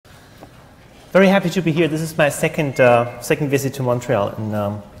Very happy to be here. This is my second visit to Montreal,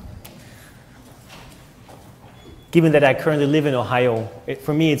 and given that I currently live in Ohio,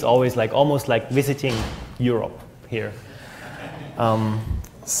 for me it's always like almost like visiting Europe here.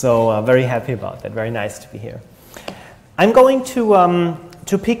 So very happy about that. Very nice to be here. I'm going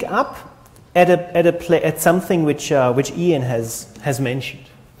to pick up at something which Ian has mentioned,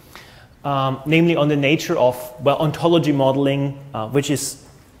 namely on the nature of ontology modeling, which is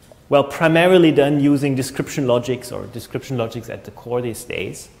primarily done using description logics or description logics at the core these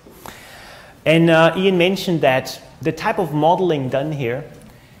days. And Ian mentioned that the type of modeling done here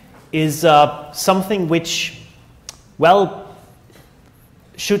is something which,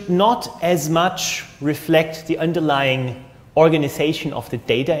 should not as much reflect the underlying organization of the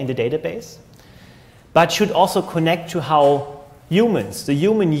data in the database, but should also connect to how humans, the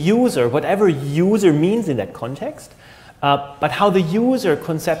human user, whatever user means in that context, but how the user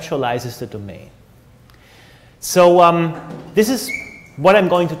conceptualizes the domain. So this is what I'm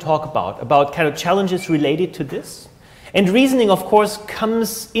going to talk about kind of challenges related to this. And reasoning, of course,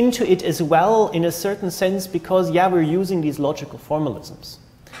 comes into it as well in a certain sense because, we're using these logical formalisms.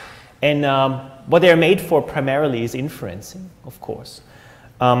 And what they're made for primarily is inferencing, of course.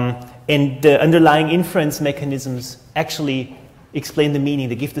 And the underlying inference mechanisms actually explain the meaning,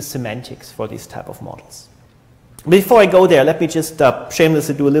 they give the semantics for these type of models. Before I go there, let me just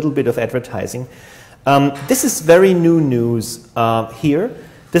shamelessly do a little bit of advertising. This is very new news here.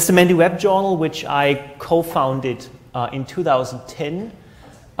 The Semantic Web Journal, which I co-founded in 2010,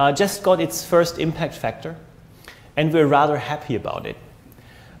 just got its first impact factor, and we're rather happy about it.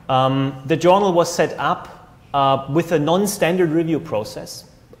 The journal was set up with a non-standard review process.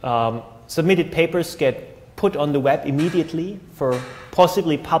 Submitted papers get put on the web immediately for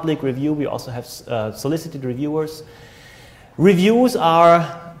possibly public review. We also have solicited reviewers. Reviews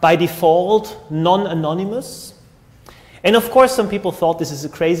are, by default, non-anonymous. And of course, some people thought this is a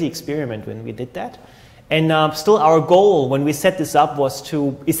crazy experiment when we did that. And still our goal when we set this up was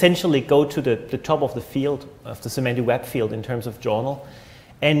to essentially go to the top of the field, of the semantic web field in terms of journal.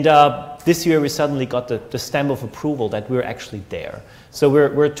 And this year we suddenly got the stamp of approval that we're actually there. So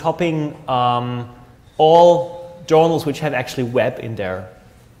we're topping all journals which have actually web in their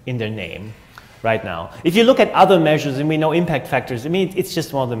name right now. If you look at other measures, and we know impact factors, I mean, it's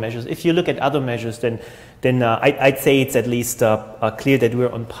just one of the measures. If you look at other measures, then I'd say it's at least clear that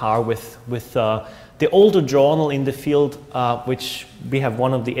we're on par with the older journal in the field, which we have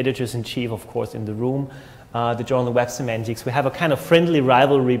one of the editors-in-chief, of course, in the room, the journal of Web Semantics. We have a kind of friendly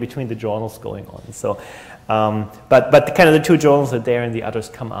rivalry between the journals going on. So, but kind of the two journals are there, and the others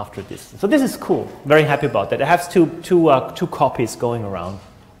come after this. So this is cool. Very happy about that. I have two copies going around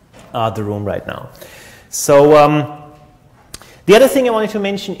the room right now. So the other thing I wanted to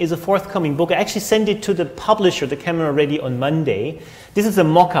mention is a forthcoming book. I actually sent it to the publisher, the camera ready, on Monday. This is a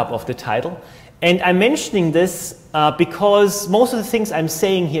mock-up of the title. And I'm mentioning this because most of the things I'm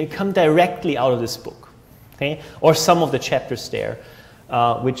saying here come directly out of this book, okay? Or some of the chapters there,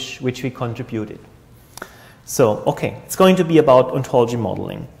 which we contributed. So, okay, it's going to be about ontology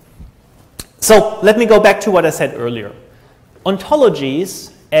modeling. So let me go back to what I said earlier.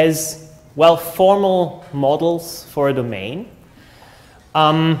 Ontologies as, formal models for a domain.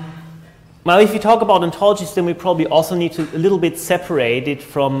 Now, if you talk about ontologies, then we probably also need to a little bit separate it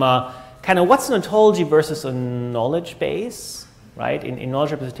from kind of what's an ontology versus a knowledge base, right? In knowledge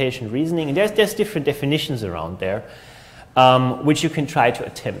representation reasoning, and there's different definitions around there, which you can try to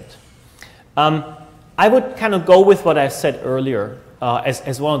attempt. I would kind of go with what I said earlier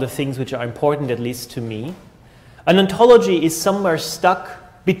as one of the things which are important, at least to me. An ontology is somewhere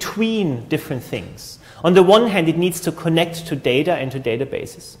stuck between different things. On the one hand, it needs to connect to data and to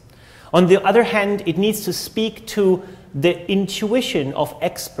databases. On the other hand, it needs to speak to the intuition of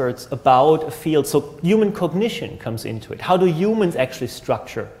experts about a field. So human cognition comes into it. How do humans actually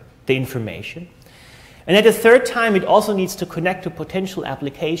structure the information? And at the third time, it also needs to connect to potential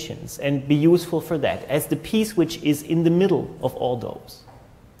applications and be useful for that as the piece which is in the middle of all those.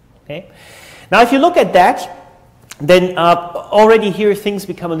 Okay? Now, if you look at that, then already here things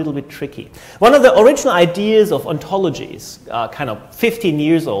become a little bit tricky. One of the original ideas of ontologies, kind of 15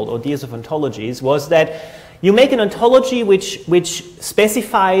 years old ideas of ontologies, was that you make an ontology which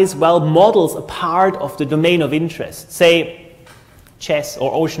specifies, models a part of the domain of interest, say chess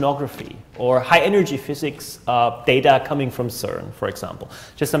or oceanography or high energy physics data coming from CERN, for example.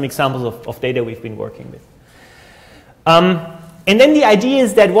 Just some examples of data we've been working with. And then the idea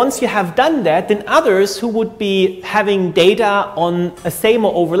is that once you have done that, then others who would be having data on a same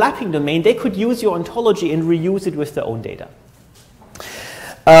or overlapping domain, they could use your ontology and reuse it with their own data.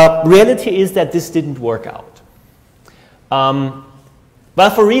 Reality is that this didn't work out. Well,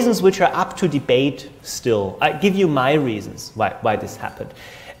 for reasons which are up to debate still. I give you my reasons why this happened.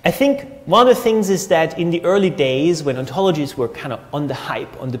 I think one of the things is that in the early days when ontologies were kind of on the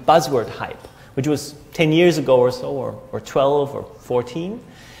hype, on the buzzword hype, which was 10 years ago or so, or 12 or 14,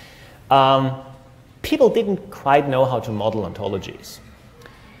 people didn't quite know how to model ontologies.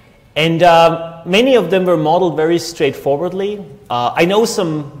 And many of them were modeled very straightforwardly. I know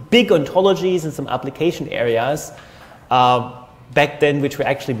some big ontologies in some application areas back then which were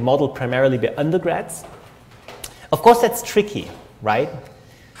actually modeled primarily by undergrads. Of course, that's tricky, right?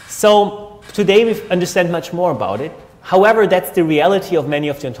 So today we understand much more about it. However, that's the reality of many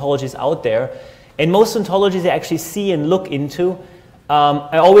of the ontologies out there. And most ontologies I actually see and look into,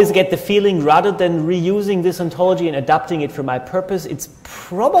 I always get the feeling rather than reusing this ontology and adapting it for my purpose, it's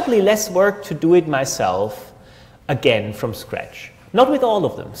probably less work to do it myself again from scratch. Not with all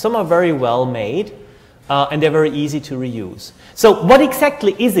of them. Some are very well made and they're very easy to reuse. So what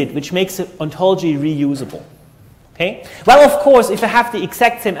exactly is it which makes an ontology reusable? Okay? Well, of course, if I have the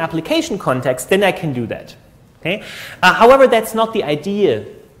exact same application context, then I can do that. Okay? However, that's not the idea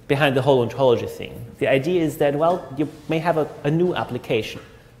behind the whole ontology thing. The idea is that, well, you may have a new application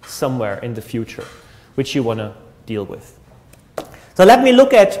somewhere in the future which you want to deal with. So let me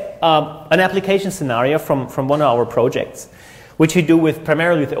look at an application scenario from one of our projects, which we do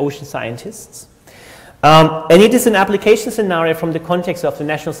primarily with ocean scientists. And it is an application scenario from the context of the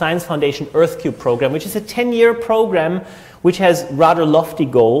National Science Foundation EarthCube program, which is a 10-year program which has rather lofty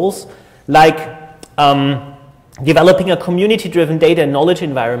goals, like developing a community-driven data and knowledge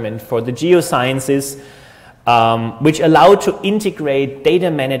environment for the geosciences, which allow to integrate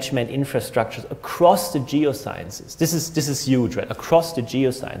data management infrastructures across the geosciences. This is huge, right? Across the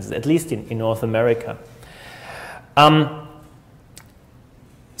geosciences, at least in North America.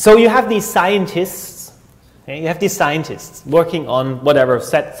 So you have these scientists. Okay? You have these scientists working on whatever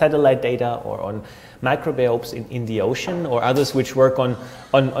satellite data or on microbiota in the ocean, or others which work on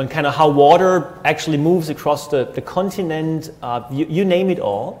kind of how water actually moves across the continent, you name it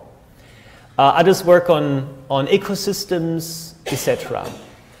all. Others work on ecosystems, etc.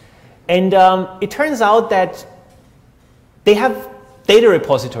 And it turns out that they have data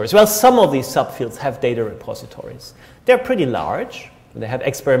repositories. Well, some of these subfields have data repositories. They're pretty large. They have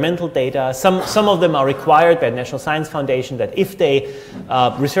experimental data. Some of them are required by the National Science Foundation that if they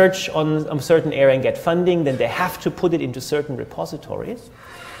research on a certain area and get funding, then they have to put it into certain repositories.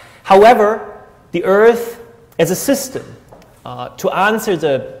 However, the Earth as a system, to answer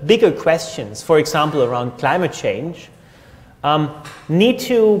the bigger questions, for example, around climate change, need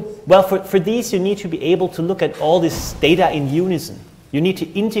to, well, for these you need to be able to look at all this data in unison. You need to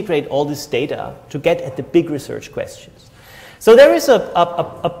integrate all this data to get at the big research questions. So there is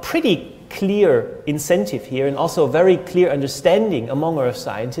a pretty clear incentive here and also a very clear understanding among our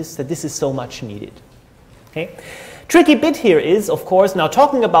scientists that this is so much needed. Okay? Tricky bit here is, of course, now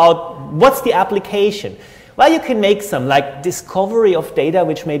talking about what's the application. Well, you can make some, like discovery of data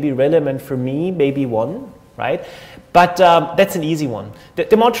which may be relevant for me, maybe one, right? But that's an easy one.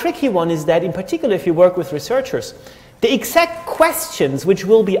 The more tricky one is that, in particular, if you work with researchers, the exact questions which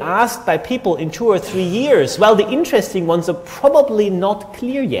will be asked by people in 2 or 3 years, well, the interesting ones are probably not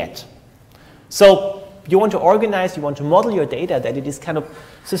clear yet. So you want to organize, you want to model your data that it is kind of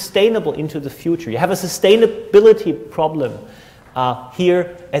sustainable into the future. You have a sustainability problem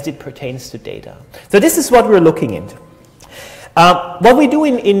here as it pertains to data. So this is what we're looking into. What we do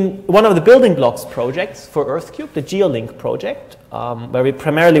in one of the building blocks projects for EarthCube, the GeoLink project, where we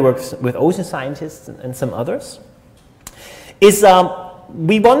primarily work with ocean scientists and some others, is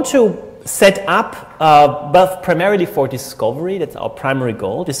we want to set up, but primarily for discovery, that's our primary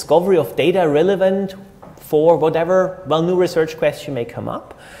goal, discovery of data relevant for whatever, well, new research question may come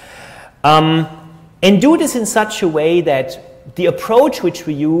up. And do this in such a way that the approach which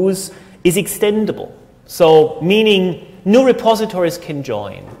we use is extendable. So meaning new repositories can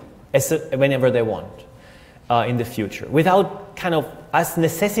join whenever they want in the future, without kind of us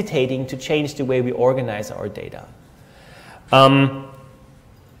necessitating to change the way we organize our data. And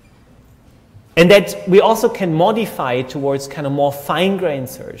that we also can modify it towards kind of more fine-grained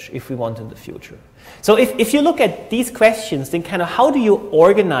search if we want in the future. So if you look at these questions, then kind of how do you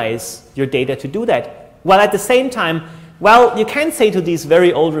organize your data to do that? Well, at the same time, well, you can say to these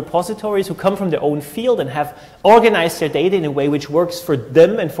very old repositories who come from their own field and have organized their data in a way which works for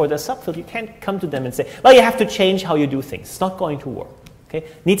them and for their subfield, you can't come to them and say, well, you have to change how you do things. It's not going to work. Okay?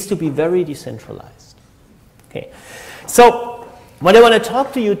 It needs to be very decentralized. Okay? So what I want to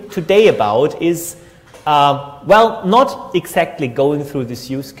talk to you today about is well, not exactly going through this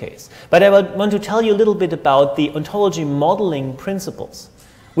use case, but I want to tell you a little bit about the ontology modeling principles,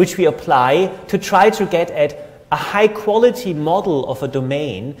 which we apply to try to get at a high-quality model of a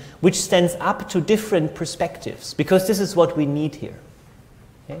domain which stands up to different perspectives, because this is what we need here.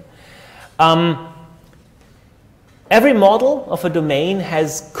 Okay? Every model of a domain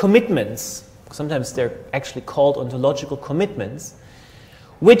has commitments. Sometimes they're actually called ontological commitments,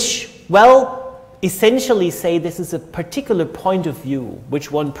 which, well, essentially say this is a particular point of view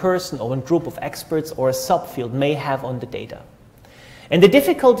which one person or one group of experts or a subfield may have on the data. And the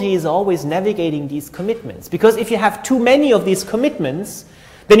difficulty is always navigating these commitments, because if you have too many of these commitments,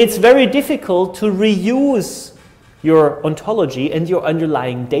 then it's very difficult to reuse your ontology and your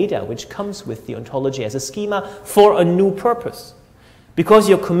underlying data, which comes with the ontology as a schema, for a new purpose, because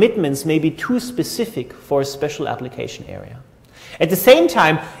your commitments may be too specific for a special application area. At the same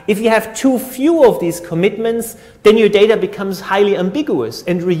time, if you have too few of these commitments, then your data becomes highly ambiguous,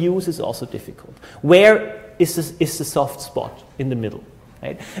 and reuse is also difficult. Where is the soft spot in the middle?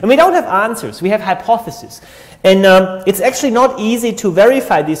 Right? And we don't have answers, we have hypotheses. And it's actually not easy to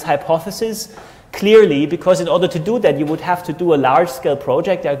verify these hypotheses clearly, because in order to do that, you would have to do a large-scale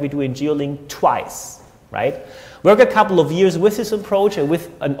project like we do in GeoLink twice, right? Work a couple of years with this approach and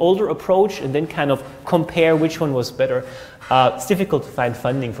with an older approach, and then kind of compare which one was better. It's difficult to find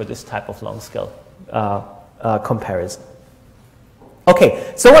funding for this type of long-scale comparison.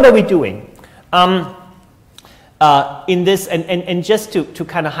 Okay, so what are we doing? In this, and just to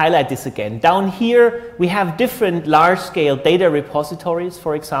kind of highlight this again, down here we have different large-scale data repositories,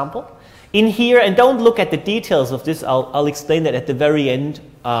 for example. In here, and don't look at the details of this, I'll explain that at the very end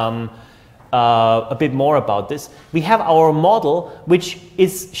a bit more about this. We have our model, which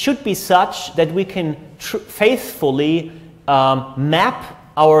should be such that we can faithfully map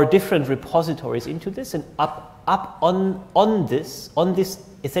our different repositories into this, and up on this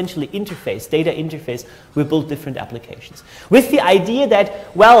essentially interface, data interface, we build different applications. With the idea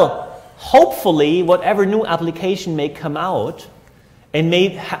that, well, hopefully whatever new application may come out and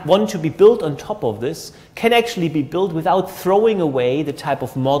may want to be built on top of this can actually be built without throwing away the type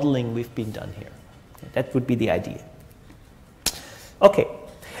of modeling we've been done here. That would be the idea. Okay,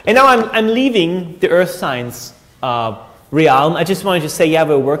 and now I'm leaving the earth science realm. I just wanted to say, yeah,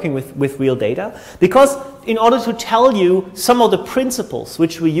 we're working with real data, because in order to tell you some of the principles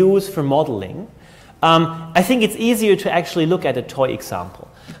which we use for modeling, I think it's easier to actually look at a toy example.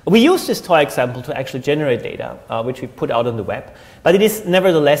 We use this toy example to actually generate data, which we put out on the web, but it is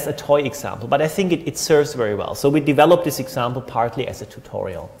nevertheless a toy example, but I think it serves very well. So we developed this example partly as a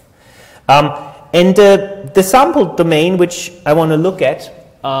tutorial. And the sample domain which I want to look at,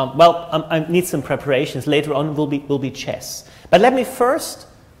 well, I need some preparations. Later on will be chess. But let me first,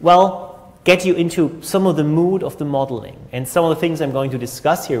 well, get you into some of the mood of the modeling. And some of the things I'm going to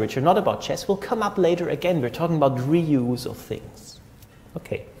discuss here, which are not about chess, will come up later again. We're talking about reuse of things.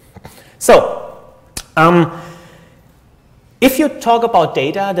 Okay. So, if you talk about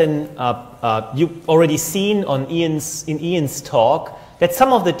data, then you've already seen in Ian's talk that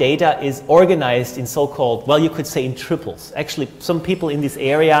some of the data is organized in so-called, well, you could say in triples. Actually, some people in this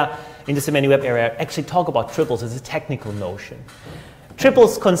area, in the semantic web area, actually talk about triples as a technical notion.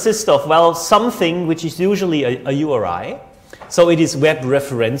 Triples consist of, well, something which is usually a URI. So it is web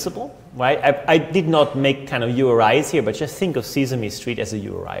referenceable, right? I did not make kind of URIs here, but just think of Sesame Street as a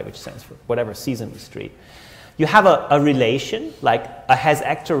URI, which stands for whatever Sesame Street. You have a relation, like a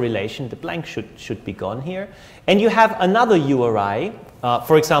has-actor relation. The blank should be gone here. And you have another URI,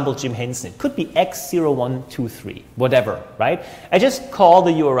 for example, Jim Henson. It could be X0123, whatever, right? I just call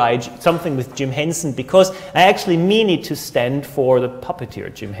the URI something with Jim Henson because I actually mean it to stand for the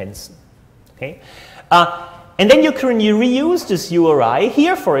puppeteer, Jim Henson. Okay? And then you can reuse this URI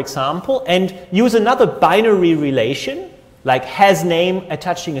here, for example, and use another binary relation, like has name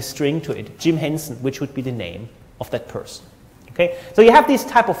attaching a string to it, Jim Henson, which would be the name of that person. Okay? So you have these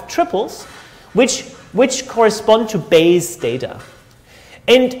type of triples which correspond to base data.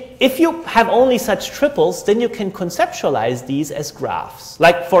 And if you have only such triples, then you can conceptualize these as graphs.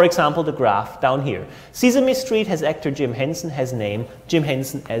 Like, for example, the graph down here. Sesame Street has actor Jim Henson, has name Jim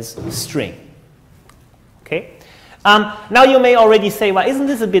Henson as string. Okay? Now you may already say, well, isn't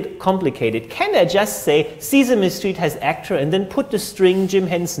this a bit complicated? Can I just say Sesame Street has actor and then put the string Jim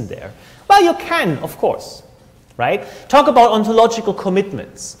Henson there? Well, you can, of course. Right? Talk about ontological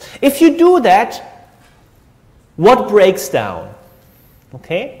commitments. If you do that, what breaks down?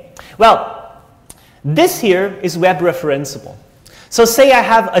 Okay? Well, this here is web referenceable. So say I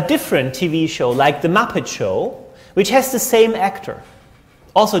have a different TV show like The Muppet Show, which has the same actor,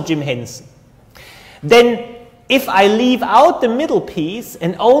 also Jim Henson. then if I leave out the middle piece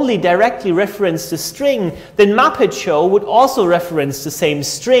and only directly reference the string, then Muppet Show would also reference the same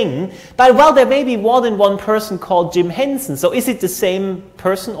string. But, well, there may be more than one person called Jim Henson, so is it the same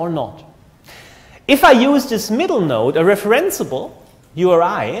person or not? If I use this middle node, a referenceable,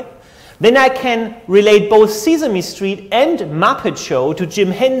 URI, then I can relate both Sesame Street and Muppet Show to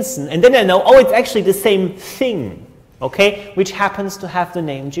Jim Henson, and then I know, oh, it's actually the same thing, okay, which happens to have the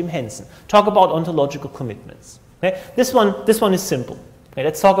name Jim Henson. Talk about ontological commitments. Okay? This one is simple. Okay,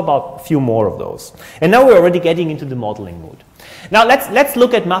 let's talk about a few more of those. And now we're already getting into the modeling mode. Now let's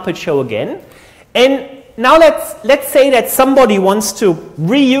look at Muppet Show again. And now let's say that somebody wants to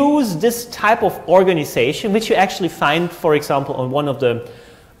reuse this type of organization, which you actually find, for example, on one of the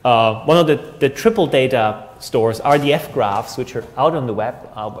triple data stores, RDF graphs, which are out on the web,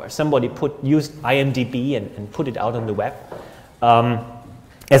 where somebody used IMDb and put it out on the web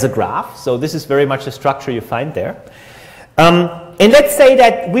as a graph. So this is very much the structure you find there. And let's say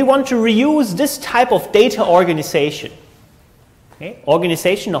that we want to reuse this type of data organization, okay?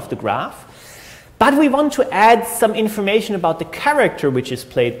 Organization of the graph, but we want to add some information about the character which is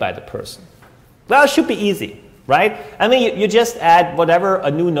played by the person. Well, it should be easy, right? I mean, you just add whatever, a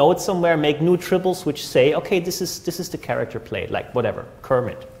new node somewhere, make new triples which say, okay, this is the character played, like whatever,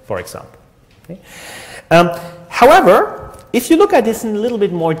 Kermit, for example. Okay? However, if you look at this in a little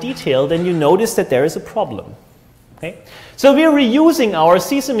bit more detail, then you notice that there is a problem. Okay? So we're reusing our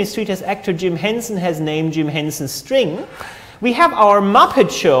Sesame Street has actor Jim Henson has name Jim Henson string. We have our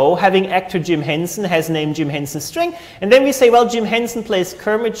Muppet Show having actor Jim Henson has name Jim Henson string. And then we say, well, Jim Henson plays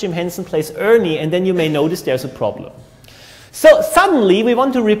Kermit, Jim Henson plays Ernie, and then you may notice there's a problem. So suddenly we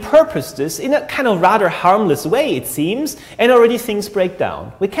want to repurpose this in a kind of rather harmless way, it seems, and already things break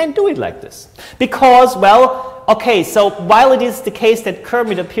down. We can't do it like this. Because, well, okay, so while it is the case that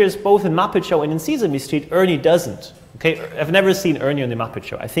Kermit appears both in Muppet Show and in Sesame Street, Ernie doesn't. Okay, I've never seen Ernie on the Muppet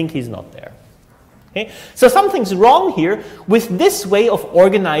Show. I think he's not there. Okay? So something's wrong here with this way of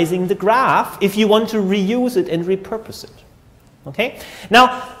organizing the graph if you want to reuse it and repurpose it. Okay?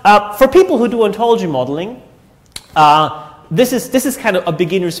 Now, for people who do ontology modeling, this is kind of a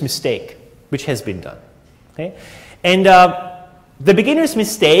beginner's mistake which has been done. Okay? And the beginner's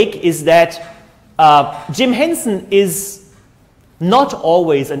mistake is that Jim Henson is not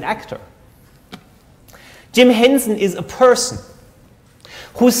always an actor. Jim Henson is a person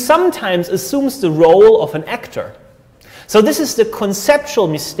who sometimes assumes the role of an actor. So this is the conceptual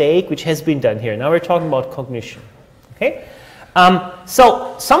mistake which has been done here. Now we're talking about cognition. Okay?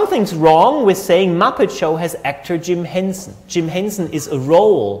 So something's wrong with saying Muppet Show has actor Jim Henson. Jim Henson is a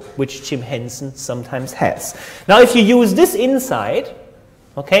role which Jim Henson sometimes has. Now if you use this inside,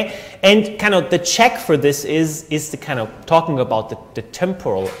 okay, and kind of the check for this is the kind of talking about the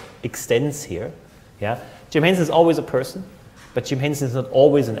temporal extents here. Yeah? Jim Henson is always a person, but Jim Henson is not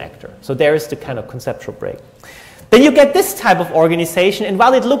always an actor. So there is the kind of conceptual break. Then you get this type of organization, and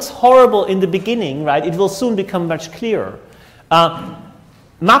while it looks horrible in the beginning, right, it will soon become much clearer.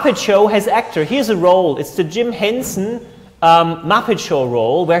 Muppet Show has actor. Here's a role. It's the Jim Henson Muppet Show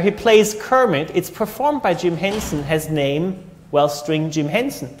role where he plays Kermit. It's performed by Jim Henson, has name, well, string Jim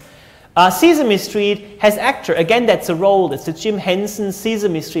Henson. Sesame Street has actor. Again, that's a role. It's the Jim Henson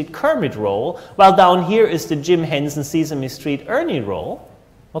Sesame Street Kermit role, while down here is the Jim Henson Sesame Street Ernie role.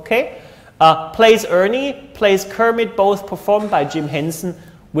 Okay? Plays Ernie, plays Kermit, both performed by Jim Henson,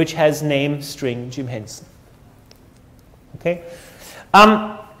 which has name, string Jim Henson. Okay?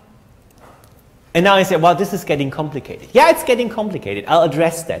 And now I say, well, this is getting complicated. Yeah, it's getting complicated. I'll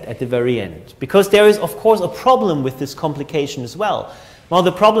address that at the very end. Because there is, of course, a problem with this complication as well. One of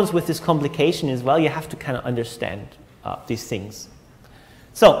the problems with this complication is, well, you have to kind of understand these things.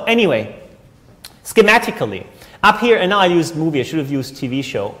 So anyway, schematically, up here, and now I used movie, I should have used TV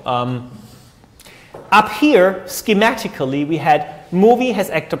show. Up here, schematically, we had movie has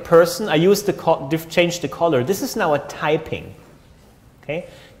actor person. I used changed the color. This is now a typing. Okay?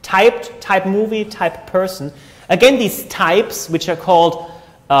 Typed, type movie, type person. Again, these types, which are called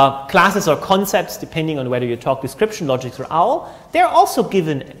classes or concepts, depending on whether you talk description logics or OWL, they're also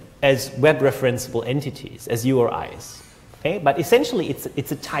given as web referenceable entities, as URIs. Okay? But essentially,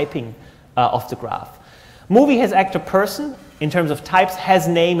 it's a typing of the graph. Movie has actor person, in terms of types, has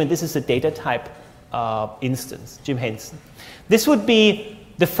name, and this is a data type instance, Jim Henson. This would be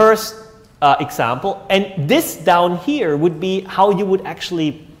the first example, and this down here would be how you would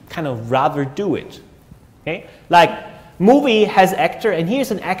actually kind of rather do it. Okay? Like, movie has actor, and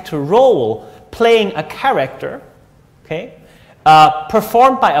here's an actor role playing a character. Okay?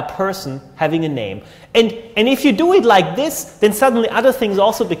 performed by a person having a name. And if you do it like this, then suddenly other things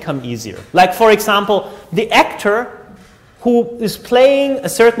also become easier. Like, for example, the actor who is playing a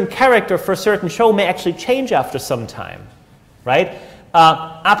certain character for a certain show may actually change after some time, right?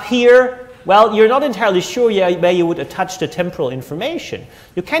 Up here, well, you're not entirely sure where you would attach the temporal information.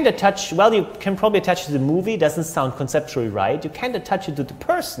 You can't attach, well, you can probably attach it to the movie, doesn't sound conceptually right. You can't attach it to the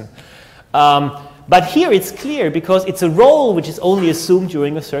person. But here it's clear because it's a role which is only assumed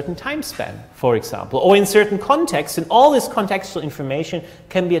during a certain time span, for example, or in certain contexts, and all this contextual information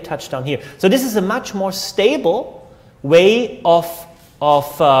can be attached down here. So this is a much more stable way of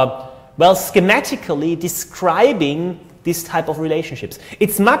well, schematically describing this type of relationships.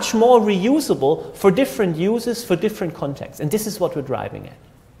 It's much more reusable for different uses, for different contexts, and this is what we're driving at.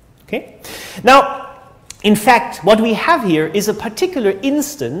 Okay? Now, in fact, what we have here is a particular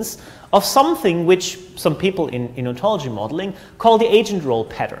instance of something which some people in ontology modeling call the agent role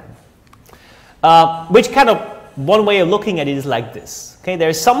pattern. Which kind of, one way of looking at it is like this. Okay?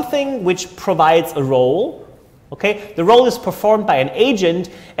 There's something which provides a role. Okay? The role is performed by an agent,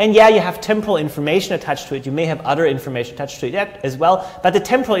 and yeah, you have temporal information attached to it. You may have other information attached to it as well, but the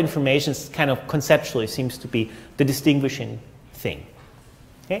temporal information kind of conceptually seems to be the distinguishing thing.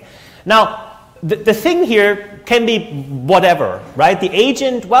 Okay? Now, the thing here can be whatever, right? The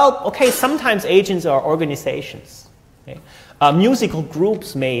agent, well, okay, sometimes agents are organizations. Okay? Musical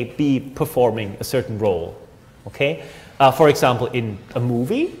groups may be performing a certain role. Okay? For example, in a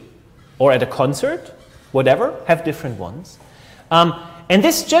movie or at a concert, whatever, have different ones. And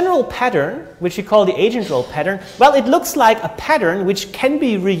this general pattern, which we call the agent role pattern, well, it looks like a pattern which can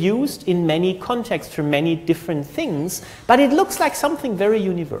be reused in many contexts for many different things, but it looks like something very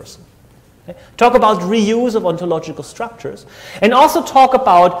universal. Okay? Talk about reuse of ontological structures, and also talk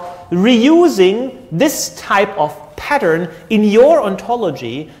about reusing this type of pattern in your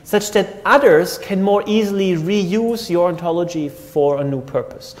ontology such that others can more easily reuse your ontology for a new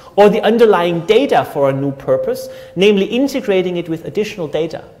purpose, or the underlying data for a new purpose, namely integrating it with additional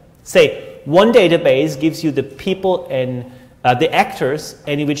data. Say, one database gives you the people and the actors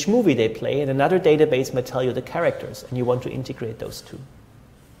and in which movie they play, and another database might tell you the characters, and you want to integrate those two.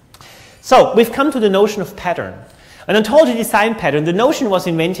 So, we've come to the notion of pattern. An ontology design pattern, the notion was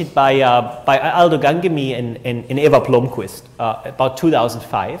invented by Aldo Gangemi and Eva Blomqvist about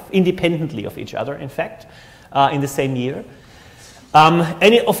 2005, independently of each other, in fact, in the same year.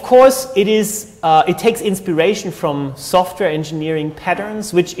 And of course, it takes inspiration from software engineering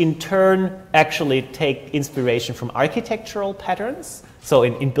patterns, which in turn actually take inspiration from architectural patterns, so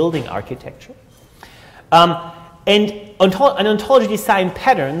in building architecture. And an ontology design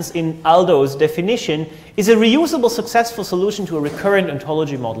patterns, in Aldo's definition, is a reusable successful solution to a recurrent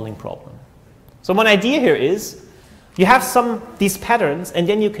ontology modeling problem. So one idea here is, you have these patterns, and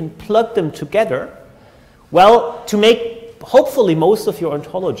then you can plug them together, well, to make, hopefully, most of your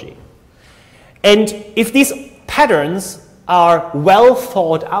ontology. And if these patterns are well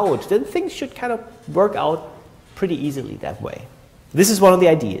thought out, then things should kind of work out pretty easily that way. This is one of the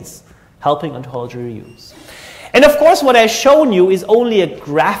ideas, helping ontology reuse. And of course, what I've shown you is only a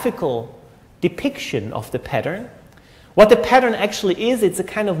graphical depiction of the pattern. What the pattern actually is, it's a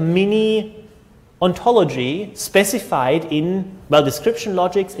kind of mini ontology specified in, well, description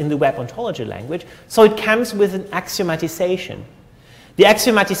logics in the web ontology language. So it comes with an axiomatization. The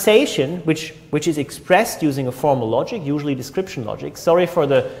axiomatization, which is expressed using a formal logic, usually description logic. Sorry for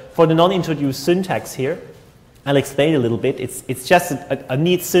the non-introduced syntax here. I'll explain a little bit. It's just a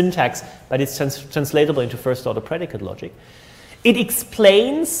neat syntax, but it's translatable into first-order predicate logic. It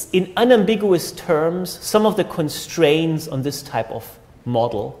explains in unambiguous terms some of the constraints on this type of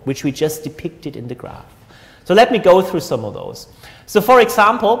model, which we just depicted in the graph. So let me go through some of those. So for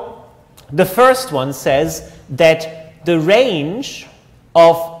example, the first one says that the range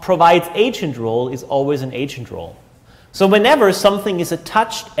of provides agent role is always an agent role. So whenever something is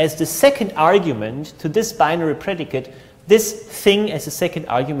attached as the second argument to this binary predicate, this thing as a second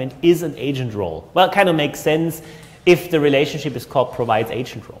argument is an agent role. Well, it kind of makes sense if the relationship is called provides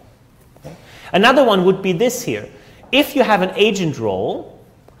agent role. Okay? Another one would be this here. If you have an agent role,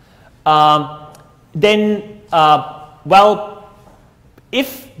 then, well,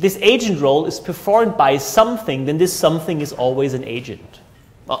 if this agent role is performed by something, then this something is always an agent.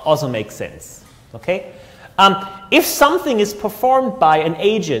 Also makes sense. Okay? If something is performed by an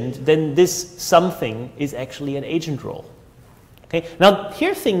agent, then this something is actually an agent role. Okay? Now,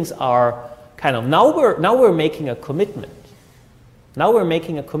 here things are kind of, now we're making a commitment. Now we're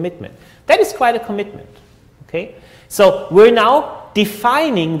making a commitment. That is quite a commitment. Okay? So we're now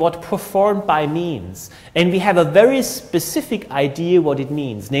defining what performed by means. And we have a very specific idea what it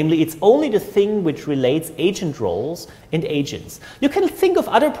means. Namely, it's only the thing which relates agent roles and agents. You can think of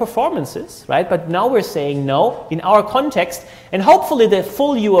other performances, right? But now we're saying no, in our context, and hopefully the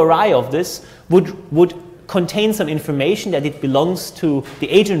full URI of this would contain some information that it belongs to the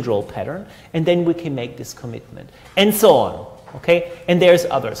agent role pattern, and then we can make this commitment, and so on. Okay, and there's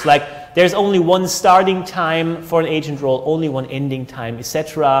others, like there's only one starting time for an agent role, only one ending time,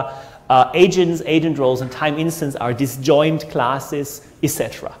 etc. Agents, agent roles, and time instance are disjoint classes,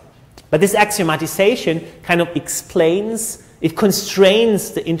 etc. But this axiomatization kind of explains, it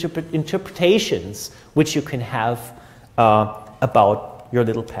constrains the interpretations which you can have about your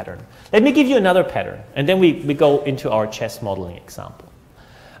little pattern. Let me give you another pattern, and then we go into our chess modeling example.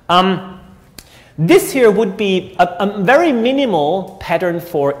 This here would be a very minimal pattern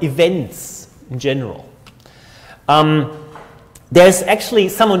for events in general. There's actually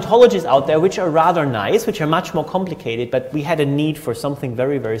some ontologies out there which are rather nice, which are much more complicated, but we had a need for something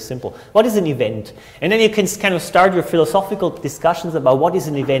very, very simple. What is an event? And then you can kind of start your philosophical discussions about what is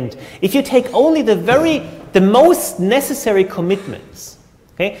an event. If you take only the most necessary commitments,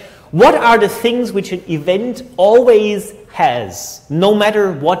 okay, what are the things which an event always has, no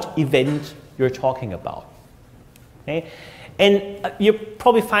matter what event you're talking about? Okay? And you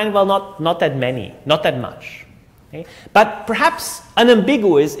probably find, well, not that many, not that much. Okay? But perhaps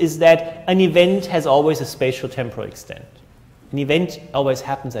unambiguous is that an event has always a spatial temporal extent. An event always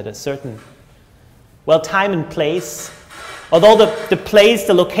happens at a certain, well, time and place. Although the place,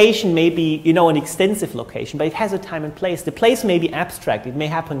 the location may be, you know, an extensive location, but it has a time and place. The place may be abstract. It may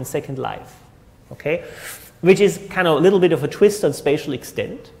happen in Second Life, okay? Which is kind of a little bit of a twist on spatial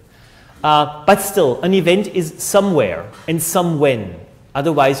extent. But still, an event is somewhere and somewhen.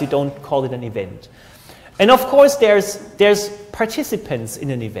 Otherwise, you don't call it an event. And of course, there's participants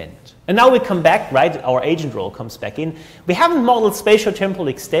in an event. And now we come back, right? Our agent role comes back in. We haven't modeled spatial temporal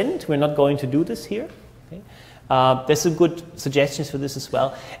extent. We're not going to do this here. Okay? There's some good suggestions for this as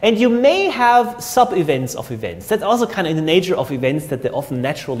well. And you may have sub-events of events. That's also kind of in the nature of events that they often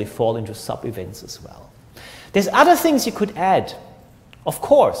naturally fall into sub-events as well. There's other things you could add. Of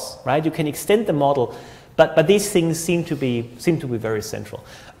course, right? You can extend the model, but these things seem to be very central.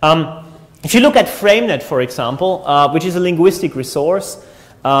 If you look at FrameNet, for example, which is a linguistic resource,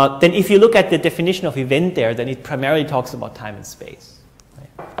 then if you look at the definition of event there, then it primarily talks about time and space. Right?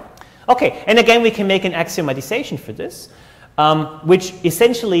 Okay, and again, we can make an axiomatization for this, which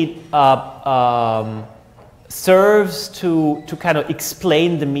essentially serves to kind of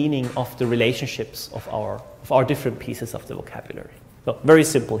explain the meaning of the relationships of our different pieces of the vocabulary. So very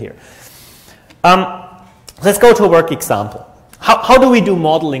simple here. Let's go to a work example. How do we do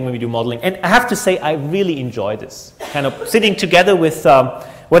modeling when we do modeling? And I have to say, I really enjoy this. Kind of sitting together with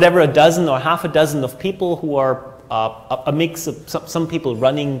whatever, a dozen or half a dozen of people who are a mix of some people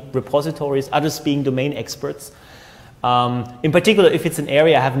running repositories, others being domain experts. In particular, if it's an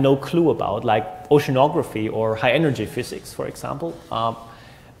area I have no clue about, like oceanography or high energy physics, for example.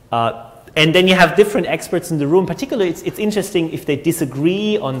 And then you have different experts in the room. Particularly, it's interesting if they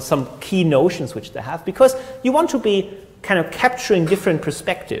disagree on some key notions which they have, because you want to be kind of capturing different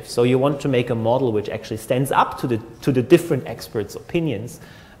perspectives. So you want to make a model which actually stands up to the different experts' opinions.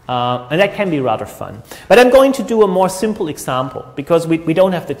 And that can be rather fun. But I'm going to do a more simple example, because we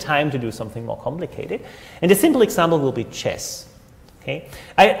don't have the time to do something more complicated. And the simple example will be chess. Okay?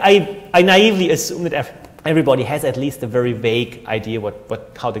 I naively assume that everybody has at least a very vague idea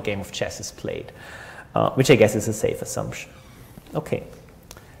how the game of chess is played, which I guess is a safe assumption. Okay,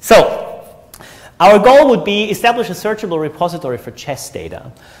 so our goal would be establish a searchable repository for chess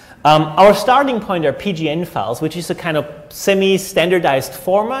data. Our starting point are PGN files, which is a kind of semi-standardized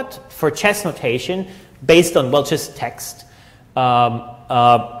format for chess notation based on, well, just text,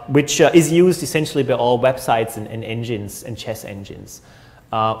 which is used essentially by all websites and engines and chess engines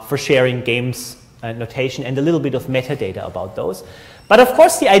for sharing games notation and a little bit of metadata about those. But of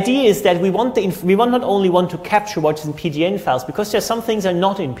course, the idea is that we not only want to capture what's in PGN files, because there's some things that are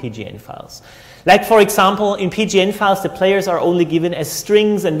not in PGN files. Like, for example, in PGN files, the players are only given as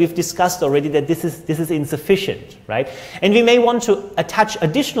strings, and we've discussed already that this is insufficient, right? And we may want to attach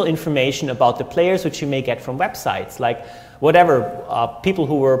additional information about the players, which you may get from websites, like whatever, people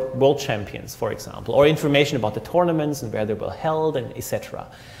who were world champions, for example, or information about the tournaments and where they were held, and etc.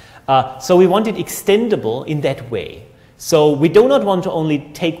 So we want it extendable in that way. So we do not want to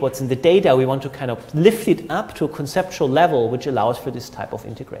only take what's in the data, we want to kind of lift it up to a conceptual level which allows for this type of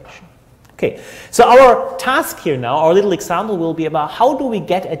integration. Okay, so our task here now, our little example will be about how do we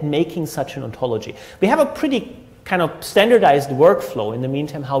get at making such an ontology. We have a pretty kind of standardized workflow in the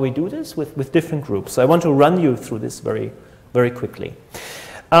meantime how we do this with different groups. So I want to run you through this very, very quickly.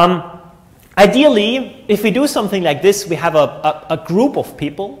 Ideally, if we do something like this, we have a group of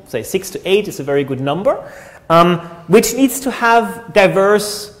people, say 6 to 8 is a very good number, which needs to have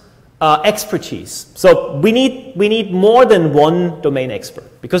diverse expertise. So we need more than one domain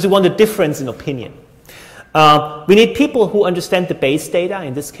expert because we want a difference in opinion. We need people who understand the base data,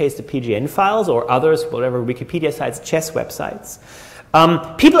 in this case the PGN files or others, whatever Wikipedia sites, chess websites.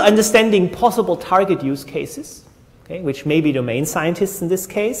 People understanding possible target use cases, okay, which may be domain scientists in this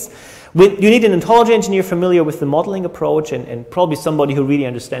case. You need an ontology engineer familiar with the modeling approach and probably somebody who really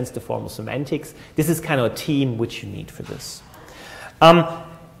understands the formal semantics. This is kind of a team which you need for this.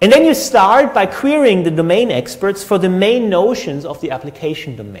 And then you start by querying the domain experts for the main notions of the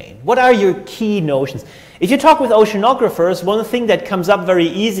application domain. What are your key notions? If you talk with oceanographers, one thing that comes up very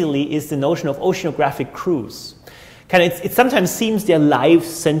easily is the notion of oceanographic cruise. It sometimes seems their lives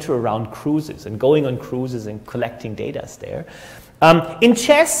center around cruises and going on cruises and collecting data there. In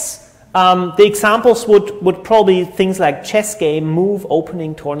chess, the examples would probably things like chess game, move,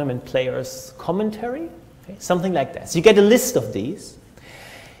 opening, tournament, players, commentary, okay, something like that. So you get a list of these.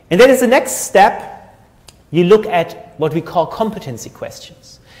 And then as the next step, you look at what we call competency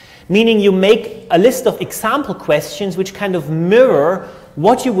questions, meaning you make a list of example questions which kind of mirror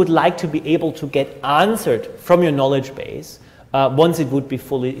what you would like to be able to get answered from your knowledge base once it would be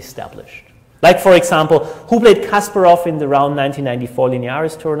fully established. Like, for example, who played Kasparov in the round 1994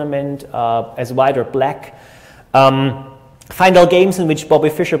 Linearis tournament as white or black? Find all games in which Bobby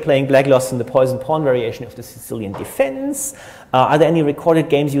Fischer playing black lost in the poison pawn variation of the Sicilian defense. Are there any recorded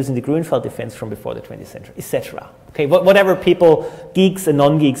games using the Grunfeld defense from before the 20th century, etc. Okay, whatever people, geeks and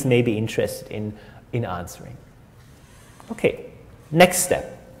non-geeks, may be interested in answering. Okay, next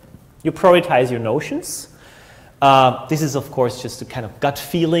step. You prioritize your notions. This is, of course, just a kind of gut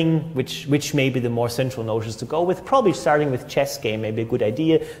feeling, which may be the more central notions to go with. Probably starting with chess game may be a good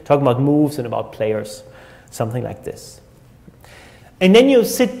idea. Talking about moves and about players, something like this. And then you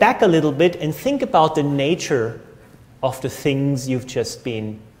sit back a little bit and think about the nature of the things you've just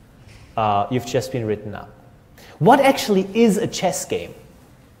been written up. What actually is a chess game?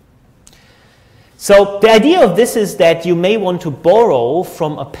 So the idea of this is that you may want to borrow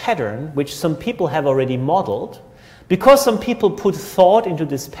from a pattern which some people have already modeled, because some people put thought into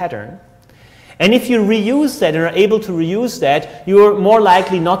this pattern. And if you reuse that and are able to reuse that, you're more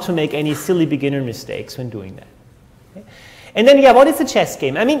likely not to make any silly beginner mistakes when doing that. Okay? And then, yeah, what is a chess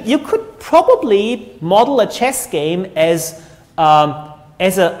game? I mean, you could probably model a chess game as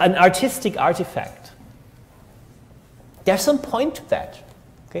an artistic artifact. There's some point to that.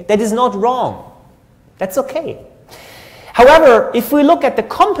 Okay? That is not wrong. That's okay. However, if we look at the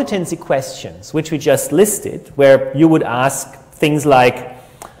competency questions, which we just listed, where you would ask things like,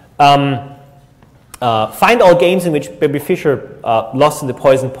 find all games in which Bobby Fischer lost in the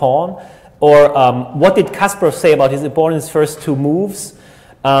poison pawn, or what did Kasparov say about his opponent's first two moves?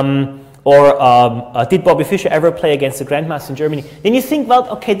 Or did Bobby Fischer ever play against the Grandmaster in Germany? Then you think, well,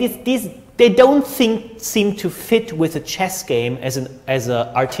 okay, they don't seem to fit with a chess game as an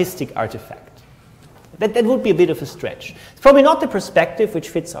artistic artifact. That would be a bit of a stretch. It's probably not the perspective which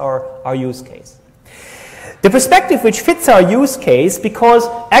fits our use case. The perspective which fits our use case, because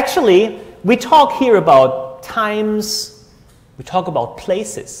actually we talk here about times, we talk about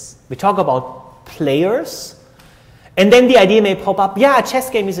places, we talk about players, and then the idea may pop up, yeah, a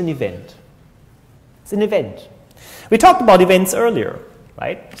chess game is an event. It's an event. We talked about events earlier,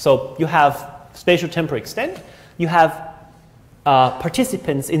 right? So you have spatial temporal extent, you have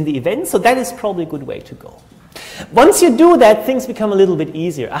participants in the event, so that is probably a good way to go. Once you do that, things become a little bit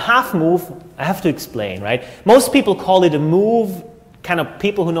easier. A half move, I have to explain, right? Most people call it a move. Kind of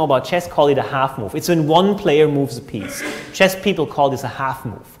people who know about chess call it a half move. It's when one player moves a piece. Chess people call this a half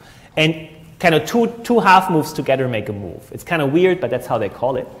move. And kind of two half moves together make a move. It's kind of weird, but that's how they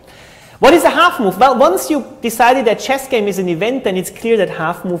call it. What is a half move? Well, once you decided that chess game is an event, then it's clear that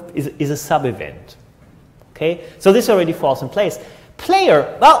half move is a sub-event. Okay? So this already falls in place.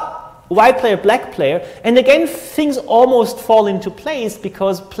 Player, well, white player, black player, and again, things almost fall into place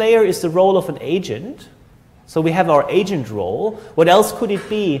because player is the role of an agent. So we have our agent role. What else could it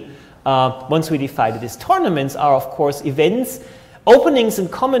be once we decided this? Tournaments are, of course, events, openings, and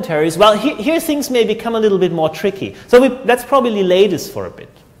commentaries. Well, here things may become a little bit more tricky. So let's probably delay this for a bit.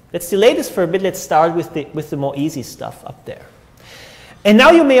 Let's delay this for a bit. Let's start with the more easy stuff up there. And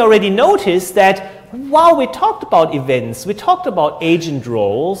now you may already notice that while we talked about events, we talked about agent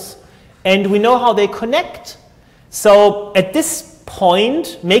roles, and we know how they connect. So at this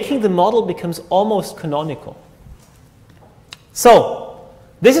point, making the model becomes almost canonical. So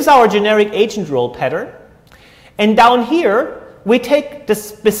this is our generic agent role pattern. And down here, we take the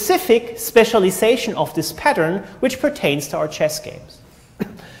specific specialization of this pattern, which pertains to our chess games.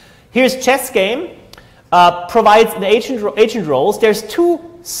 Here's chess game, provides an agent roles. There's two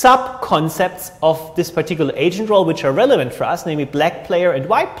sub-concepts of this particular agent role which are relevant for us, namely black player and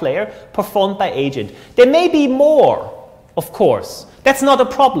white player, performed by agent. There may be more, of course. That's not a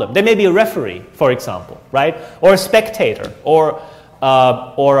problem. There may be a referee, for example, right? Or a spectator, or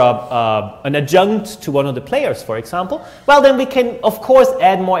an adjunct to one of the players, for example. Well, then we can, of course,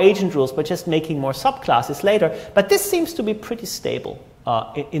 add more agent rules by just making more subclasses later. But this seems to be pretty stable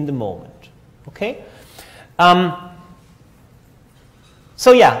in the moment. Okay?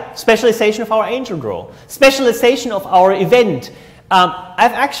 So yeah, specialization of our agent role. Specialization of our event.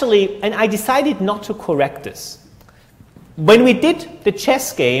 I've actually, and I decided not to correct this. When we did the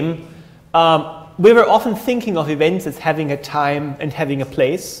chess game, we were often thinking of events as having a time and having a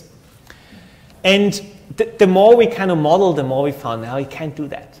place. And the more we kind of modeled, the more we found, now you can't do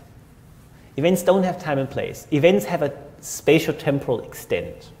that. Events don't have time and place. Events have a spatial-temporal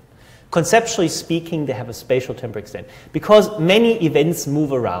extent. Conceptually speaking, they have a spatial-temporal extent because many events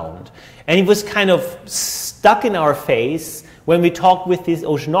move around. And it was kind of stuck in our face when we talked with these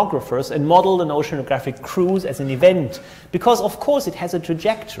oceanographers and modeled an oceanographic cruise as an event, because of course it has a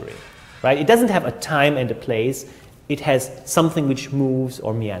trajectory, right? It doesn't have a time and a place. It has something which moves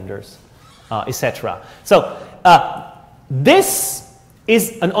or meanders, etc. So this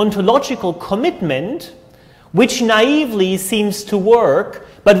is an ontological commitment which naively seems to work,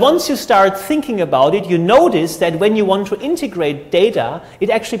 but once you start thinking about it, you notice that when you want to integrate data, it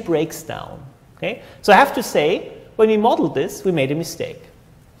actually breaks down. Okay? So I have to say, when we modeled this, we made a mistake.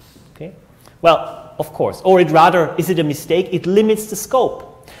 Okay? Well, of course. Or rather, is it a mistake? It limits the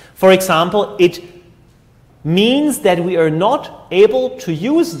scope. For example, it means that we are not able to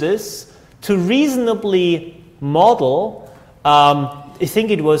use this to reasonably model, I think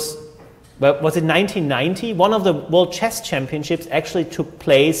it was it 1990? One of the World Chess Championships actually took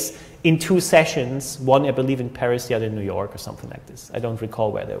place in 2 sessions, one I believe in Paris, the other in New York or something like this. I don't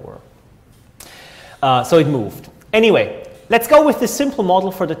recall where they were. So it moved. Anyway, let's go with this simple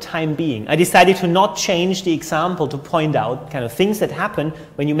model for the time being. I decided to not change the example to point out kind of things that happen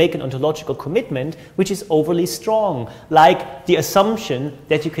when you make an ontological commitment which is overly strong, like the assumption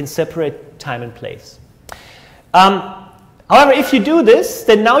that you can separate time and place. However, if you do this,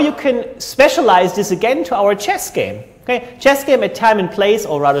 then now you can specialize this again to our chess game. Okay? Chess game at time and place,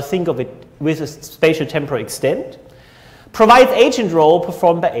 or rather think of it with a spatial-temporal extent, provides agent role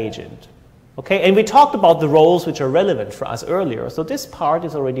performed by agent. Okay? And we talked about the roles which are relevant for us earlier, so this part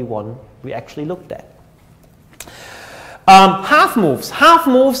is already one we actually looked at. Half moves. Half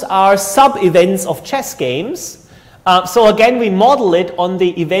moves are sub-events of chess games. So again, we model it on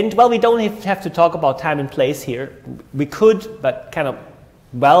the event. Well, we don't have to talk about time and place here. We could, but kind of,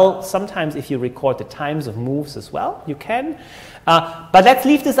 well, sometimes if you record the times of moves as well, you can. But let's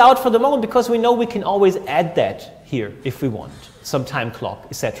leave this out for the moment because we know we can always add that here if we want, some time clock,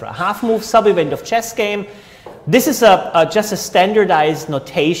 etc. Half move sub-event of chess game. This is just a standardized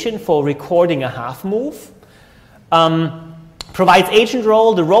notation for recording a half move. Provides agent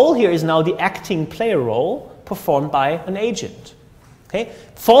role. The role here is now the acting player role, performed by an agent. Okay?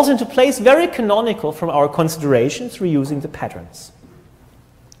 Falls into place, very canonical from our considerations reusing the patterns.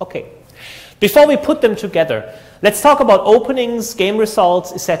 Okay. Before we put them together, let's talk about openings, game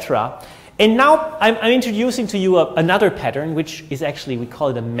results, etc. And now I'm introducing to you another pattern, which is actually, we call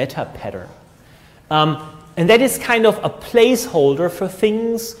it a meta pattern. And that is kind of a placeholder for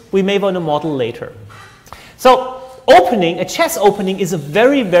things we may want to model later. So opening, a chess opening, is a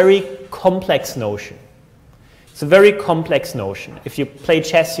very, very complex notion. It's a very complex notion. If you play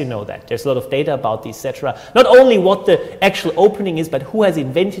chess, you know that. There's a lot of data about these, etc. Not only what the actual opening is, but who has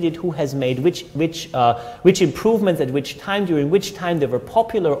invented it, who has made which improvements at which time, during which time they were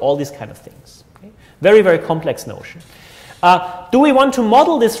popular, all these kind of things. Okay? Very, very complex notion. Do we want to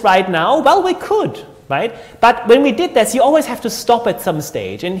model this right now? Well, we could. Right? But when we did this, you always have to stop at some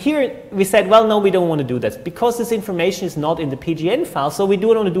stage. And here we said, well, no, we don't want to do this because this information is not in the PGN file. So we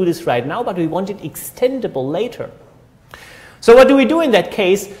don't want to do this right now, but we want it extendable later. So what do we do in that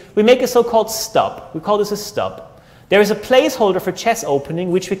case? We make a so-called stub. We call this a stub. There is a placeholder for chess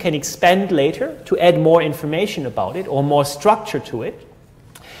opening, which we can expand later to add more information about it or more structure to it.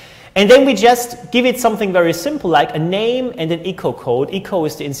 And then we just give it something very simple, like a name and an eco code. Eco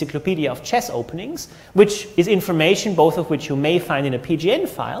is the Encyclopedia of Chess Openings, which is information, both of which you may find in a PGN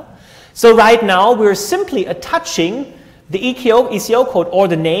file. So right now, we're simply attaching the ECO code or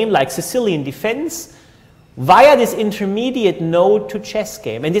the name, like Sicilian Defense, via this intermediate node to chess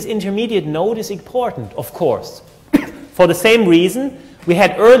game. And this intermediate node is important, of course, for the same reason we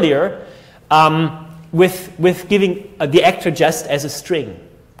had earlier with giving the actor just as a string.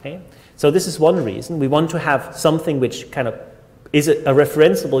 Okay? So this is one reason. We want to have something which kind of is a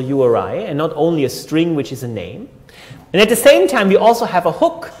referenceable URI and not only a string which is a name. And at the same time, we also have a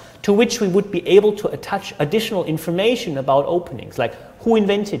hook to which we would be able to attach additional information about openings, like who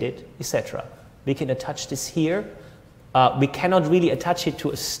invented it, etc. We can attach this here. We cannot really attach it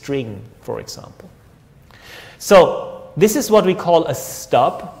to a string, for example. So this is what we call a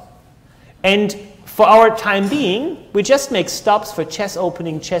stub. And for our time being, we just make stubs for chess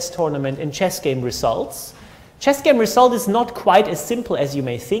opening, chess tournament, and chess game results. Chess game result is not quite as simple as you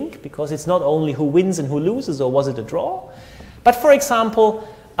may think, because it's not only who wins and who loses, or was it a draw. But for example,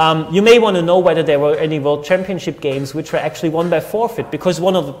 you may want to know whether there were any World Championship games which were actually won by forfeit because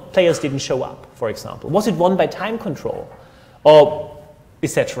one of the players didn't show up, for example. Was it won by time control, or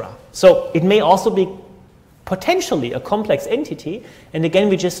etc.? So it may also be potentially a complex entity, and again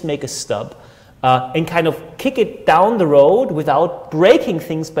we just make a stub and kind of kick it down the road without breaking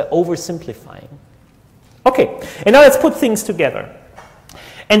things by oversimplifying. Okay, and now let's put things together.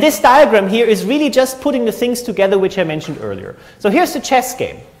 And this diagram here is really just putting the things together which I mentioned earlier. So here's the chess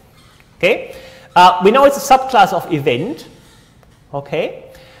game. Okay, we know it's a subclass of event.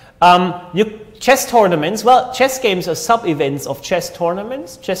 Okay, chess tournaments. Well, chess games are sub-events of chess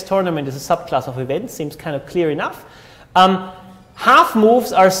tournaments. Chess tournament is a subclass of events. Seems kind of clear enough. Half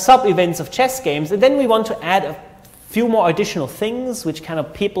moves are sub-events of chess games, and then we want to add a few more additional things which kind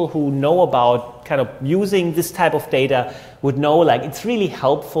of people who know about kind of using this type of data would know, like it's really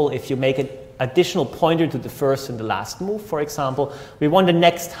helpful if you make an additional pointer to the first and the last move, for example. We want the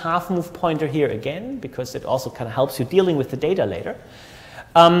next half move pointer here again, because it also kind of helps you dealing with the data later.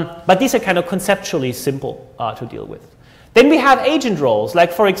 But these are kind of conceptually simple to deal with. Then we have agent roles,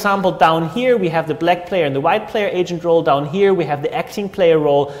 like for example down here we have the black player and the white player agent role. Down here we have the acting player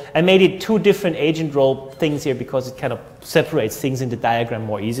role. I made it two different agent role things here because it kind of separates things in the diagram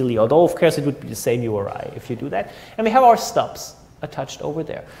more easily, although of course it would be the same URI if you do that. And we have our stubs attached over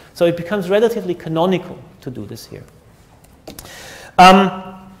there. So it becomes relatively canonical to do this here.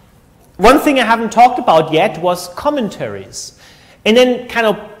 One thing I haven't talked about yet was commentaries. And then kind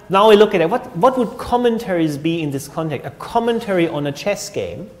of now we look at it, what would commentaries be in this context? A commentary on a chess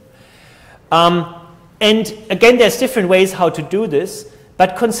game. And again, there's different ways how to do this,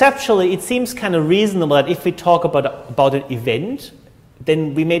 but conceptually it seems kind of reasonable that if we talk about an event,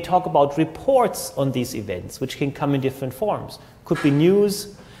 then we may talk about reports on these events, which can come in different forms. Could be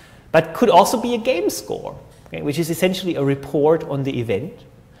news, but could also be a game score, okay, which is essentially a report on the event.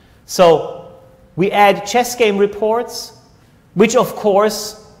 So we add chess game reports, which of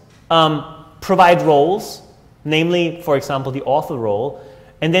course provide roles, namely, for example, the author role,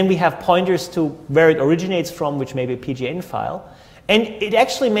 and then we have pointers to where it originates from, which may be a PGN file, and it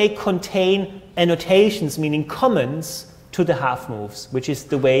actually may contain annotations, meaning comments to the half moves, which is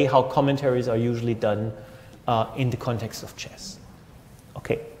the way how commentaries are usually done in the context of chess.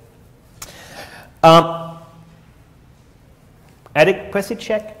 Okay. Adequacy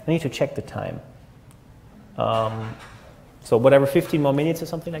check. I need to check the time. So whatever, 15 more minutes or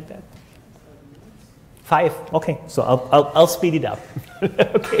something like that? 5, okay, so I'll speed it up.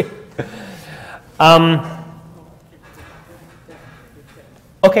 Okay.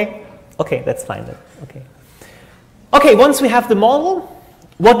 Okay, that's fine then. Okay, once we have the model,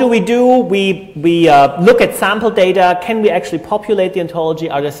 what do? We look at sample data. Can we actually populate the ontology?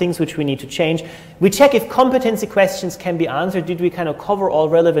 Are there things which we need to change? We check if competency questions can be answered. Did we kind of cover all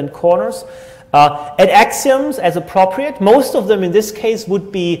relevant corners? Add axioms as appropriate. Most of them in this case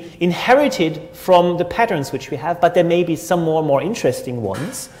would be inherited from the patterns which we have, but there may be some more interesting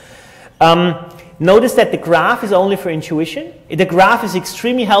ones. Notice that the graph is only for intuition. The graph is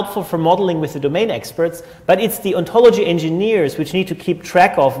extremely helpful for modeling with the domain experts, but it's the ontology engineers which need to keep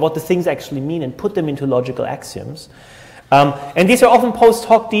track of what the things actually mean and put them into logical axioms. And these are often post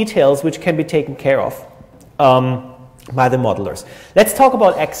hoc details which can be taken care of by the modelers. Let's talk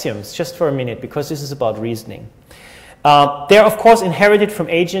about axioms just for a minute, because this is about reasoning. They're of course inherited from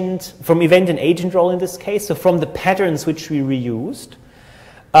event and agent role in this case, so from the patterns which we reused.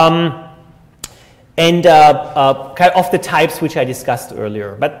 And kind of the types which I discussed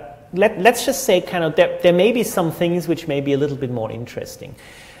earlier. But let's just say kind of there may be some things which may be a little bit more interesting.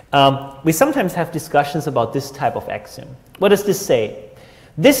 We sometimes have discussions about this type of axiom. What does this say?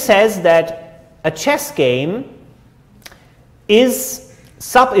 This says that a chess game is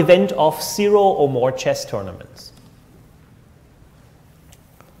sub-event of 0 or more chess tournaments.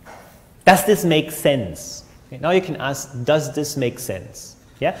 Does this make sense? Okay, now you can ask, does this make sense?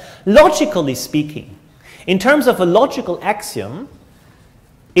 Yeah? Logically speaking, in terms of a logical axiom,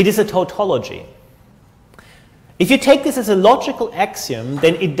 it is a tautology. If you take this as a logical axiom,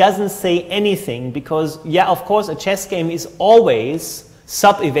 then it doesn't say anything because, yeah, of course, a chess game is always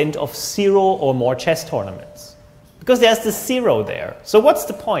sub-event of 0 or more chess tournaments because there's the 0 there. So what's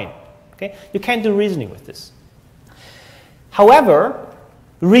the point? Okay? You can't do reasoning with this. However,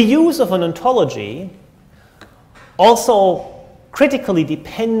 reuse of an ontology also critically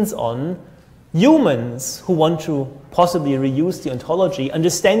depends on humans who want to possibly reuse the ontology,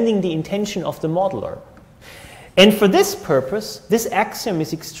 understanding the intention of the modeler. And for this purpose, this axiom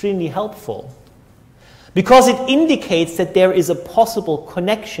is extremely helpful because it indicates that there is a possible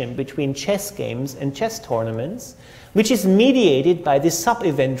connection between chess games and chess tournaments, which is mediated by this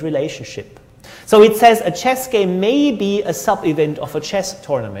sub-event relationship. So it says a chess game may be a sub-event of a chess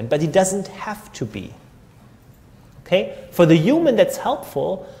tournament, but it doesn't have to be. Okay? For the human, that's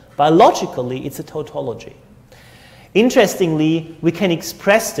helpful. Biologically, it's a tautology. Interestingly, we can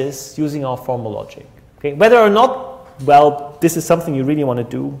express this using our formal logic. Okay? Whether or not, well, this is something you really want to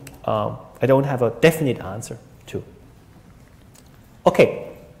do, I don't have a definite answer to. Okay.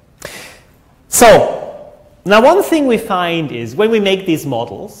 So, now one thing we find is when we make these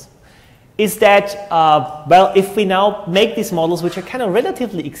models, is that, well, if we now make these models which are kind of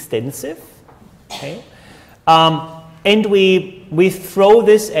relatively extensive, okay, and we throw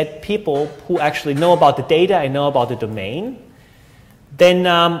this at people who actually know about the data and know about the domain, then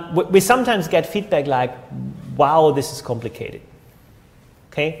we sometimes get feedback like, wow, this is complicated.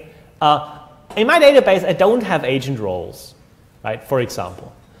 Okay? In my database, I don't have agent roles, right, for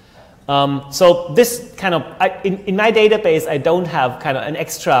example. So this kind of, in my database, I don't have kind of an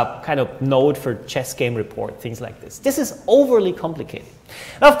extra kind of node for chess game report, things like this. This is overly complicated.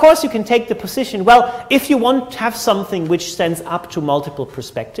 Now, of course, you can take the position, well, if you want to have something which stands up to multiple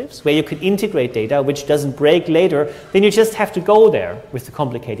perspectives, where you can integrate data which doesn't break later, then you just have to go there with the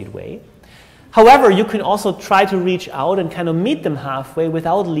complicated way. However, you can also try to reach out and kind of meet them halfway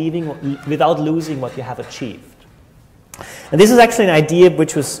without losing what you have achieved. And this is actually an idea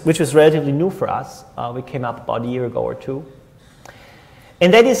which was relatively new for us. We came up about a year ago or two.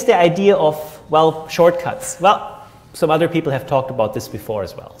 And that is the idea of, well, shortcuts. Well, some other people have talked about this before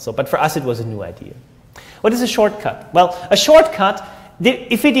as well. So, but for us, it was a new idea. What is a shortcut? Well, a shortcut,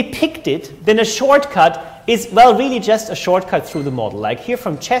 if we depict it, then a shortcut is, well, really just a shortcut through the model. Like here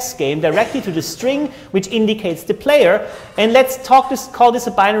from chess game, directly to the string, which indicates the player. And let's call this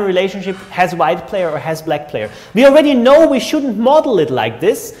a binary relationship, has white player or has black player. We already know we shouldn't model it like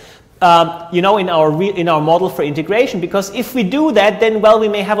this, you know, in our model for integration, because if we do that, then, well, we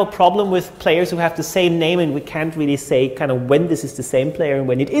may have a problem with players who have the same name, and we can't really say kind of when this is the same player and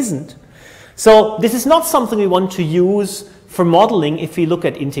when it isn't. So this is not something we want to use for modeling if we look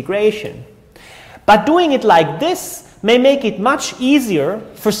at integration. But doing it like this may make it much easier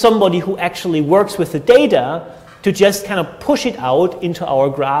for somebody who actually works with the data to just kind of push it out into our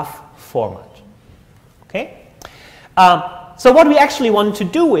graph format. Okay? So what we actually want to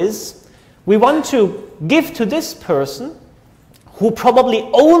do is we want to give to this person who probably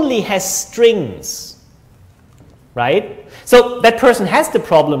only has strings, right? So that person has the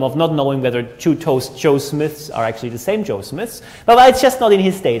problem of not knowing whether two Joe Smiths are actually the same Joe Smiths, but well, it's just not in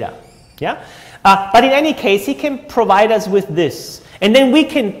his data. Yeah? But in any case, he can provide us with this. And then we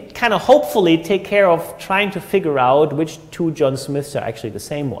can kind of hopefully take care of trying to figure out which two John Smiths are actually the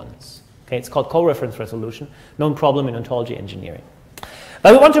same ones. Okay, it's called co-reference resolution, known problem in ontology engineering.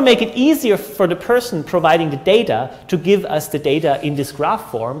 But we want to make it easier for the person providing the data to give us the data in this graph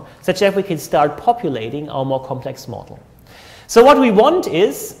form, such that we can start populating our more complex model. So what we want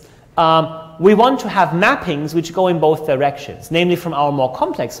is, we want to have mappings which go in both directions, namely from our more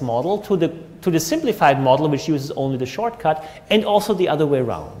complex model to the simplified model, which uses only the shortcut, and also the other way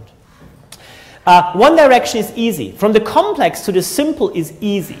around. One direction is easy. From the complex to the simple is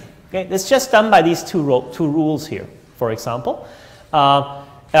easy. Okay? That's just done by these two rules here, for example.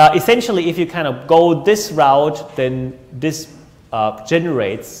 Essentially, if you kind of go this route, then this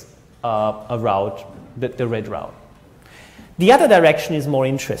generates a route, the red route. The other direction is more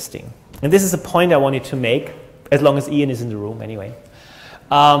interesting. And this is a point I wanted to make, as long as Ian is in the room anyway.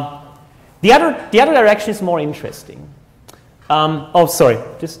 The other direction is more interesting. Oh, sorry,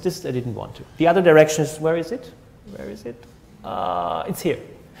 this I didn't want to. The other direction is, where is it? Where is it? It's here.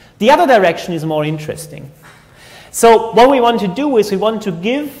 The other direction is more interesting. So what we want to do is we want to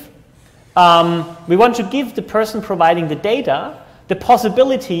give the person providing the data the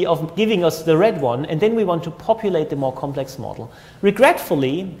possibility of giving us the red one, and then we want to populate the more complex model.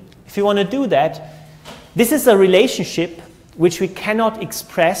 Regretfully, if you want to do that, This is a relationship which we cannot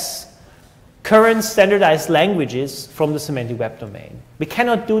express current standardized languages from the semantic web domain. We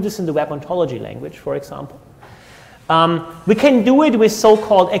cannot do this in the web ontology language, for example. We can do it with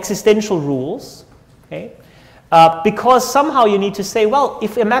so-called existential rules, okay? Because somehow you need to say, well,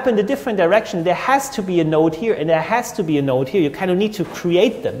 if I map in a different direction, there has to be a node here and there has to be a node here. You kind of need to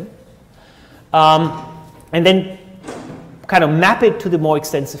create them and then kind of map it to the more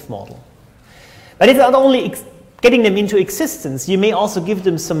extensive model. But it's not only getting them into existence, you may also give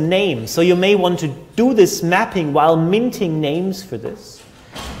them some names. So you may want to do this mapping while minting names for this.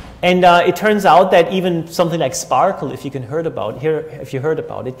 And it turns out that even something like Sparkle, if you heard about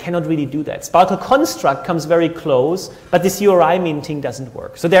it, cannot really do that. Sparkle construct comes very close, but this URI minting doesn't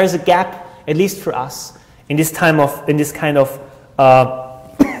work. So there is a gap, at least for us, in this kind of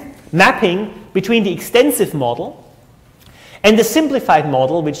mapping between the extensive model and the simplified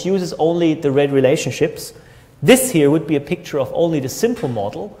model, which uses only the red relationships. This here would be a picture of only the simple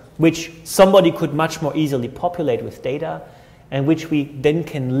model, which somebody could much more easily populate with data, and which we then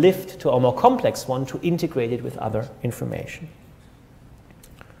can lift to a more complex one to integrate it with other information.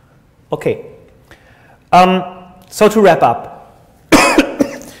 Okay, so to wrap up,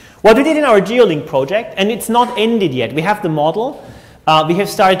 what we did in our GeoLink project, and it's not ended yet, we have the model, we have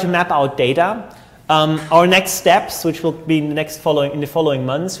started to map out data. Our next steps, which will be in the following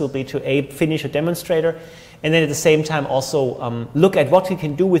months, will be to finish a demonstrator, and then at the same time also look at what we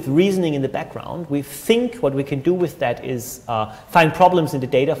can do with reasoning in the background. We think what we can do with that is find problems in the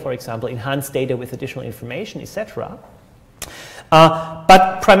data, for example, enhance data with additional information, etc.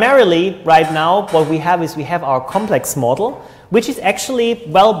 But primarily, right now, what we have is we have our complex model, which is actually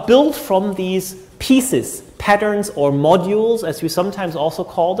well built from these pieces, patterns or modules, as we sometimes also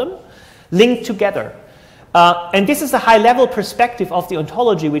call them, linked together. And this is a high-level perspective of the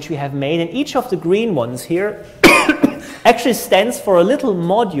ontology which we have made, and each of the green ones here actually stands for a little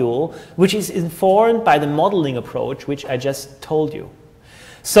module which is informed by the modeling approach which I just told you.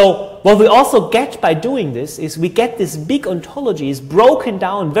 So what we also get by doing this is we get this big ontologies broken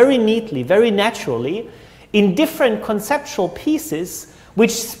down very neatly, very naturally, in different conceptual pieces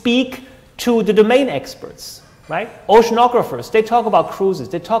which speak to the domain experts. Right? Oceanographers, they talk about cruises,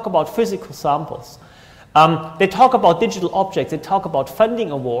 they talk about physical samples, they talk about digital objects, they talk about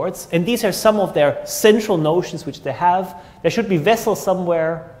funding awards, and these are some of their central notions which they have. There should be vessels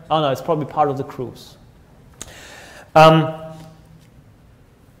somewhere. Oh no, it's probably part of the cruise. 1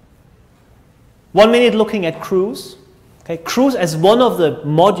 minute looking at cruise. Okay, cruise as one of the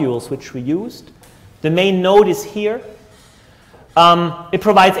modules which we used. The main node is here. It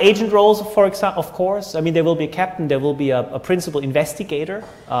provides agent roles, for example, of course. I mean, there will be a captain, there will be a principal investigator,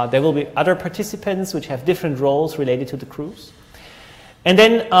 there will be other participants which have different roles related to the cruise. And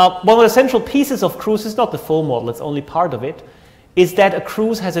then one of the central pieces of cruise is not the full model, it's only part of it, is that a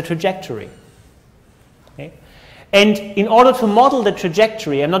cruise has a trajectory. Okay? And in order to model the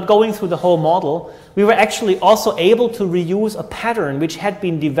trajectory, I'm not going through the whole model, we were actually also able to reuse a pattern which had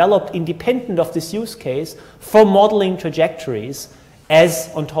been developed independent of this use case for modeling trajectories as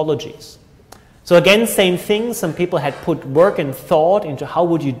ontologies. So again, same thing, some people had put work and thought into how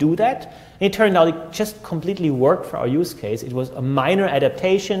would you do that. And it turned out it just completely worked for our use case. It was a minor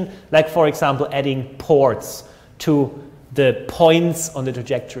adaptation, like for example, adding ports to the points on the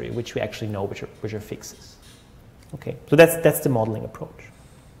trajectory, which we actually know which are fixes. Okay, so that's the modeling approach.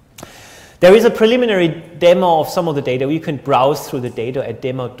 There is a preliminary demo of some of the data. You can browse through the data at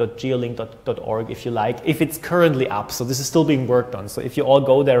demo.geolink.org if you like, if it's currently up. So this is still being worked on. So if you all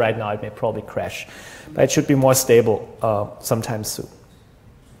go there right now, it may probably crash. But it should be more stable sometime soon.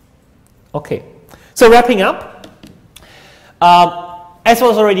 Okay, so wrapping up. As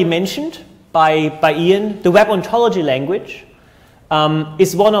was already mentioned by Ian, the web ontology language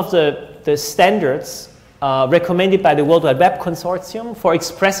is one of the standards recommended by the World Wide Web Consortium for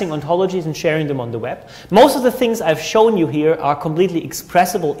expressing ontologies and sharing them on the web. Most of the things I've shown you here are completely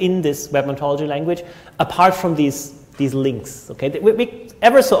expressible in this web ontology language, apart from these links. Okay,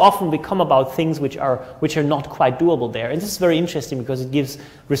 ever so often we come about things which are not quite doable there, and this is very interesting because it gives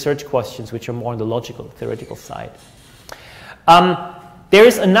research questions which are more on the logical, theoretical side. There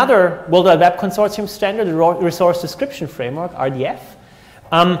is another World Wide Web Consortium standard, the Resource Description Framework, RDF.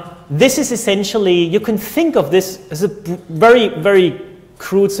 This is essentially, you can think of this as a very, very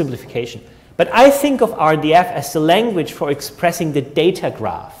crude simplification. But I think of RDF as the language for expressing the data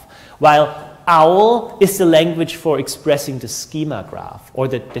graph, while OWL is the language for expressing the schema graph, or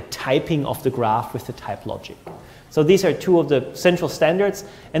the typing of the graph with the type logic. So these are two of the central standards.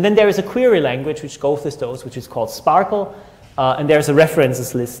 And then there is a query language which goes with those, which is called Sparkle. And there's a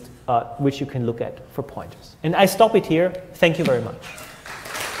references list which you can look at for pointers. And I stop it here. Thank you very much.